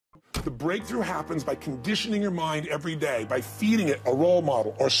The breakthrough happens by conditioning your mind every day, by feeding it a role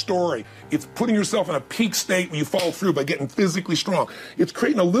model or a story. It's putting yourself in a peak state where you follow through by getting physically strong. It's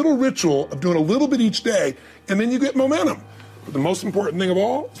creating a little ritual of doing a little bit each day, and then you get momentum. But the most important thing of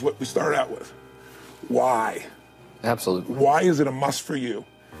all is what we started out with. Why? Absolutely. Why is it a must for you?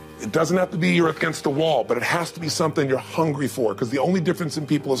 It doesn't have to be you're against the wall, but it has to be something you're hungry for, because the only difference in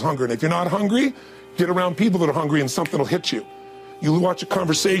people is hunger. And if you're not hungry, get around people that are hungry and something will hit you. You watch a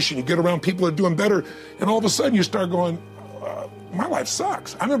conversation, you get around people that are doing better, and all of a sudden you start going, my life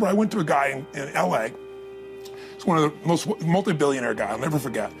sucks. I remember I went to a guy in LA. He's one of the most multi-billionaire guys, I'll never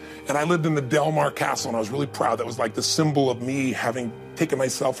forget. And I lived in the Del Mar Castle, and I was really proud. That was like the symbol of me having taken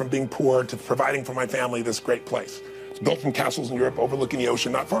myself from being poor to providing for my family this great place. It's built from castles in Europe overlooking the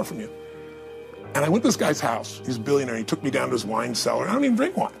ocean, not far from you. And I went to this guy's house. He's a billionaire. He took me down to his wine cellar. I don't even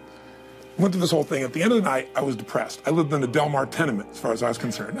drink wine. Went through this whole thing. At the end of the night, I was depressed. I lived in the Del Mar tenement, as far as I was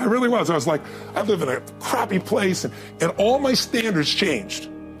concerned. I really was. I was like, I live in a crappy place, and all my standards changed.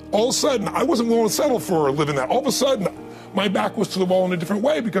 All of a sudden, I wasn't willing to settle for living that. All of a sudden, my back was to the wall in a different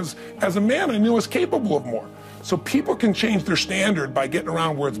way, because as a man, I knew I was capable of more. So people can change their standard by getting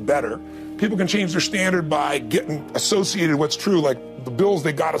around where it's better. People can change their standard by getting associated with what's true, like the bills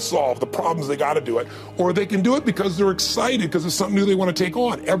they got to solve, the problems they got to do it. Or they can do it because they're excited, because it's something new they want to take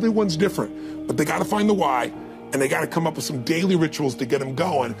on. Everyone's different, but they got to find the why, and they got to come up with some daily rituals to get them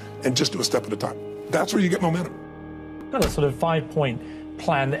going, and just do a step at a time. That's where you get momentum. Got a sort of 5-point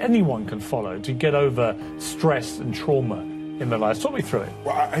plan that anyone can follow to get over stress and trauma in their lives. Talk me through it.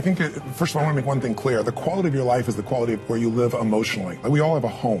 Well, I think, first of all, I want to make one thing clear. The quality of your life is the quality of where you live emotionally. Like, we all have a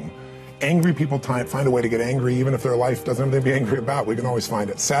home. Angry people find a way to get angry, even if their life doesn't have anything to be angry about. We can always find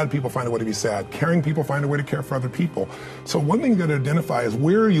it. Sad people find a way to be sad. Caring people find a way to care for other people. So one thing you got to identify is,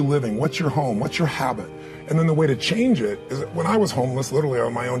 where are you living? What's your home? What's your habit? And then the way to change it is, when I was homeless, literally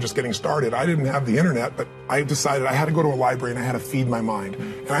on my own, just getting started, I didn't have the internet, but I decided I had to go to a library and I had to feed my mind.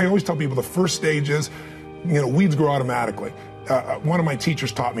 And I always tell people the first stage is, weeds grow automatically. One of my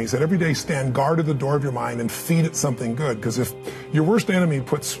teachers taught me, he said, every day stand guard at the door of your mind and feed it something good. Because if your worst enemy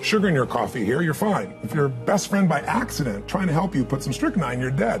puts sugar in your coffee here, you're fine. If your best friend by accident trying to help you put some strychnine,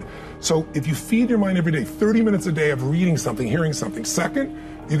 you're dead. So if you feed your mind every day, 30 minutes a day of reading something, hearing something. Second,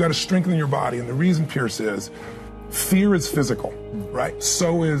 you got to strengthen your body. And the reason, Pierce, is fear is physical, right?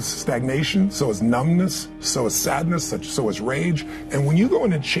 So is stagnation, so is numbness, so is sadness, so is rage. And when you go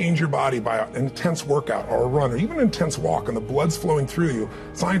in and change your body by an intense workout or a run or even an intense walk, and the blood's flowing through you,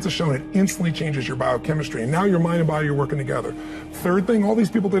 science has shown it instantly changes your biochemistry. And now your mind and body are working together. Third thing, all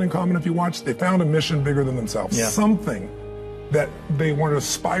these people did in common, if you watch, they found a mission bigger than themselves. Yeah. Something that they want to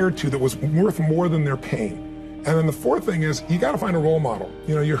aspire to that was worth more than their pain. And then the fourth thing is, you got to find a role model.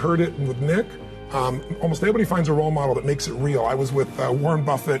 You heard it with Nick. Almost everybody finds a role model that makes it real. I was with Warren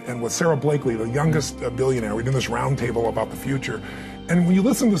Buffett and with Sarah Blakely, the youngest billionaire. We did this roundtable about the future. And when you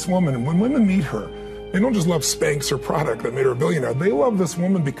listen to this woman, and when women meet her, they don't just love Spanx, her product that made her a billionaire. They love this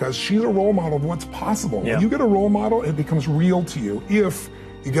woman because she's a role model of what's possible. Yeah. When you get a role model, it becomes real to you if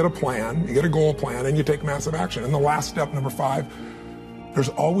you get a plan, you get a goal plan, and you take massive action. And the last step, number 5, there's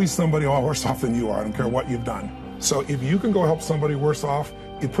always somebody worse off than you are. I don't care what you've done. So if you can go help somebody worse off,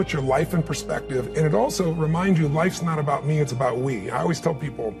 it puts your life in perspective, and it also reminds you life's not about me, it's about we. I always tell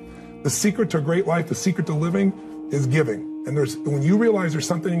people, the secret to a great life, the secret to living is giving. And when you realize there's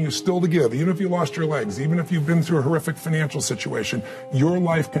something in you still to give, even if you lost your legs, even if you've been through a horrific financial situation, your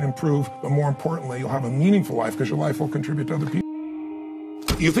life can improve, but more importantly, you'll have a meaningful life because your life will contribute to other people.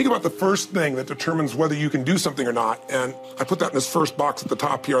 You think about the first thing that determines whether you can do something or not, and I put that in this first box at the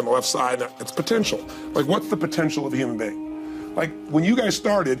top here on the left side. It's potential. Like, what's the potential of a human being? Like, when you guys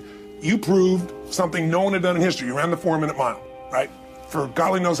started, you proved something no one had done in history. You ran the 4-minute mile, right? For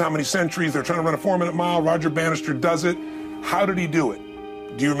golly knows how many centuries, they're trying to run a 4-minute mile. Roger Bannister does it. How did he do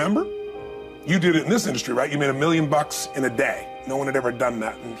it? Do you remember? You did it in this industry, right? You made $1 million in a day. No one had ever done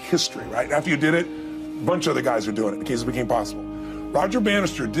that in history, right? After you did it, a bunch of other guys are doing it because it became possible. Roger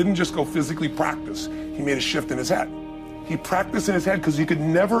Bannister didn't just go physically practice. He made a shift in his head. He practiced in his head because he could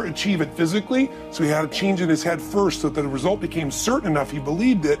never achieve it physically, so he had to change in his head first so that the result became certain enough he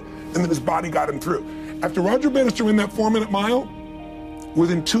believed it, and then his body got him through. After Roger Bannister ran that 4-minute mile,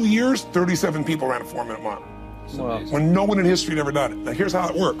 within 2 years, 37 people ran a 4-minute mile. Wow. When no one in history had ever done it. Now here's how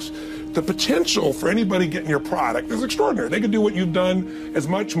it works. The potential for anybody getting your product is extraordinary. They can do what you've done as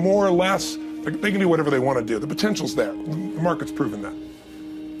much, more or less. They can do whatever they want to do. The potential's there. The market's proven that.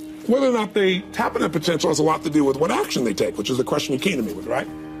 Whether or not they tap into potential has a lot to do with what action they take, which is the question you came to me with, right?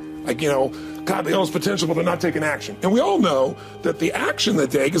 Like, God, they all have potential, but they're not taking action. And we all know that the action they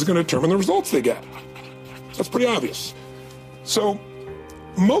take is going to determine the results they get. That's pretty obvious. So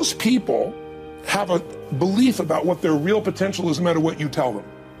most people have a belief about what their real potential is no matter what you tell them.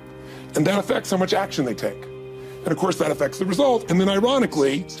 And that affects how much action they take. And of course, that affects the result. And then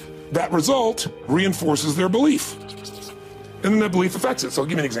ironically, that result reinforces their belief. And then that belief affects it. So I'll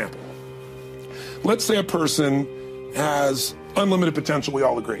give you an example. Let's say a person has unlimited potential, we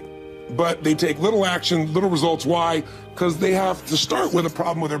all agree. But they take little action, little results. Why? Because they have to start with a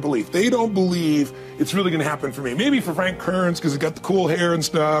problem with their belief. They don't believe it's really going to happen for me. Maybe for Frank Kearns because he's got the cool hair and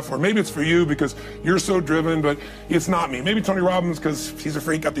stuff, or maybe it's for you because you're so driven, but it's not me. Maybe Tony Robbins because he's a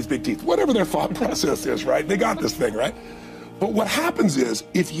freak, got these big teeth. Whatever their thought process is, right? They got this thing, right? But what happens is,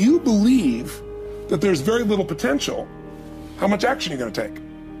 if you believe that there's very little potential, how much action are you going to take?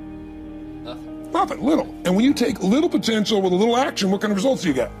 Nothing, little. And when you take little potential with a little action, what kind of results do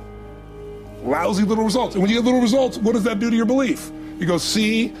you get? Lousy little results. And when you get little results, what does that do to your belief? You go,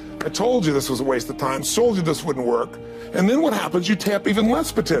 see, I told you this was a waste of time, told you this wouldn't work. And then what happens? You tap even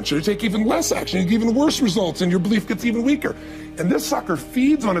less potential, you take even less action, you get even worse results, and your belief gets even weaker. And this sucker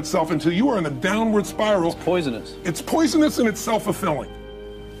feeds on itself until you are in the downward spiral. It's poisonous. It's poisonous and it's self-fulfilling.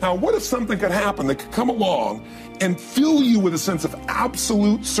 Now, what if something could happen that could come along and fill you with a sense of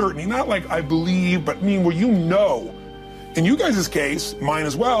absolute certainty? Not like I believe, but mean where you know. In you guys' case, mine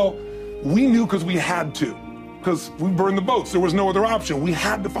as well, we knew because we had to. Because we burned the boats. There was no other option. We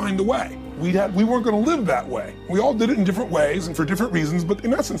had to find a way. We weren't going to live that way. We all did it in different ways and for different reasons, but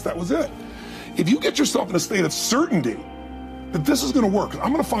in essence, that was it. If you get yourself in a state of certainty that this is going to work,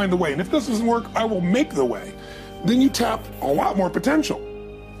 I'm going to find a way, and if this doesn't work, I will make the way, then you tap a lot more potential.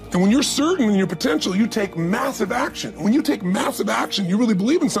 And when you're certain in your potential, you take massive action. When you take massive action, you really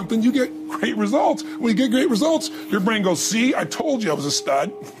believe in something, you get great results. When you get great results, your brain goes, see, I told you I was a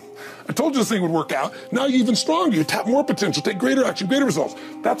stud. I told you this thing would work out. Now you're even stronger. You tap more potential, take greater action, greater results.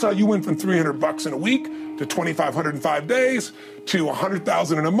 That's how you went from $300 in a week to $2,500 in 5 days to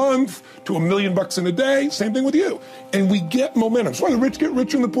 $100,000 in a month to $1 million in a day. Same thing with you. And we get momentum. That's why the rich get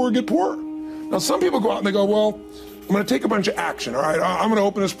richer and the poor get poorer. Now some people go out and they go, well, I'm going to take a bunch of action. All right, I'm going to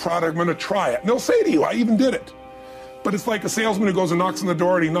open this product. I'm going to try it. And they'll say to you, I even did it. But it's like a salesman who goes and knocks on the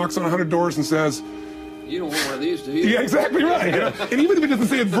door, and he knocks on 100 doors and says, you don't want one of these, do you? Yeah, exactly right. You know? And even if he doesn't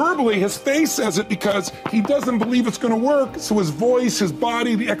say it verbally, his face says it because he doesn't believe it's going to work. So his voice, his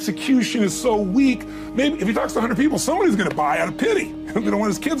body, the execution is so weak. Maybe if he talks to 100 people, somebody's going to buy out of pity. They don't want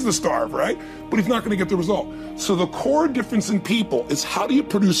his kids to starve, right? But he's not going to get the result. So the core difference in people is, how do you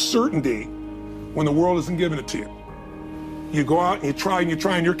produce certainty when the world isn't giving it to you? You go out and you try and you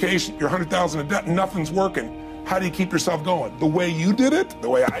try. In your case, you're $100,000 in debt and nothing's working. How do you keep yourself going? The way you did it, the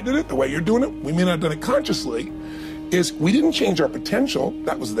way I did it, the way you're doing it, we may not have done it consciously, is we didn't change our potential.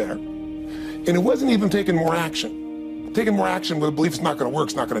 That was there. And it wasn't even taking more action. Taking more action with a belief it's not going to work,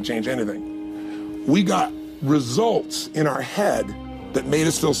 it's not going to change anything. We got results in our head that made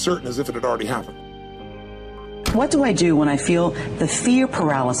us feel certain as if it had already happened. What do I do when I feel the fear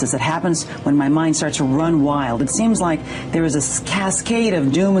paralysis that happens when my mind starts to run wild? It seems like there is a cascade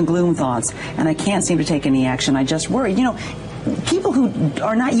of doom and gloom thoughts, and I can't seem to take any action. I just worry. You know, people who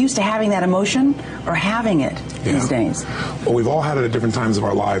are not used to having that emotion are having it these days. Well, we've all had it at different times of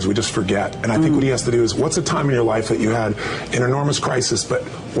our lives. We just forget. And I think what he has to do is, what's a time in your life that you had an enormous crisis, but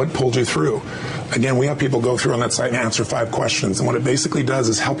what pulled you through? Again, we have people go through on that site and answer 5 questions. And what it basically does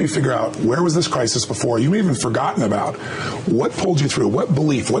is help you figure out, where was this crisis before? You may have even forgotten about. What pulled you through? What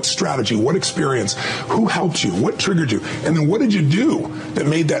belief? What strategy? What experience? Who helped you? What triggered you? And then what did you do that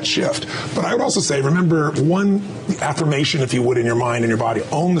made that shift? But I would also say, remember one affirmation, if you would, in your mind and your body.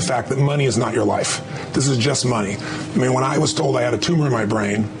 Own the fact that money is not your life. This is just money. I mean, when I was told I had a tumor in my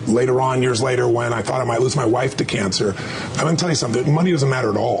brain, later on, years later, when I thought I might lose my wife to cancer, I'm going to tell you something. Money doesn't matter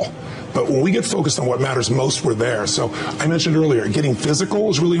at all. But when we get focused on what matters most, we're there. So I mentioned earlier, getting physical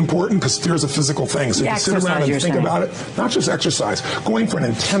is really important because fear is a physical thing. So if you sit around and think about it, not just exercise, going for an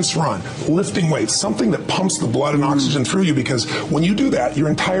intense run, lifting weights, something that pumps the blood and oxygen through you, because when you do that, your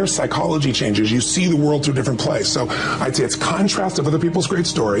entire psychology changes. You see the world through a different place. So I'd say it's contrast of other people's great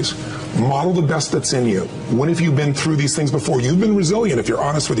stories, model the best that's in you. When have you been through these things before? You've been resilient if you're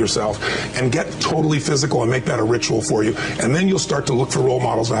honest with yourself, and get totally physical and make that a ritual for you. And then you'll start to look for role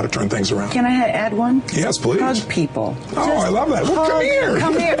models of how to turn things around. Can I add one? Yes, please. Hug people. Oh, I love that. Well, come here.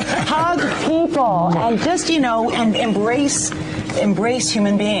 Come here. Hug people. people, and just, and embrace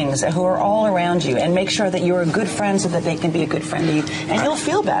human beings who are all around you, and make sure that you're a good friend so that they can be a good friend to you, and you'll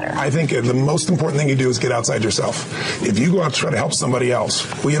feel better. I think the most important thing you do is get outside yourself. If you go out to try to help somebody else,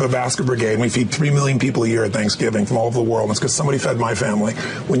 we have a basket brigade, and we feed 3 million people a year at Thanksgiving from all over the world. And it's because somebody fed my family.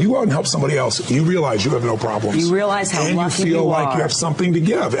 When you go out and help somebody else, you realize you have no problems. You realize how lucky you are. And you feel like you have something to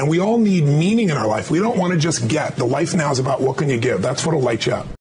give. And we all need meaning in our life. We don't want to just get. The life now is about what can you give. That's what'll light you up.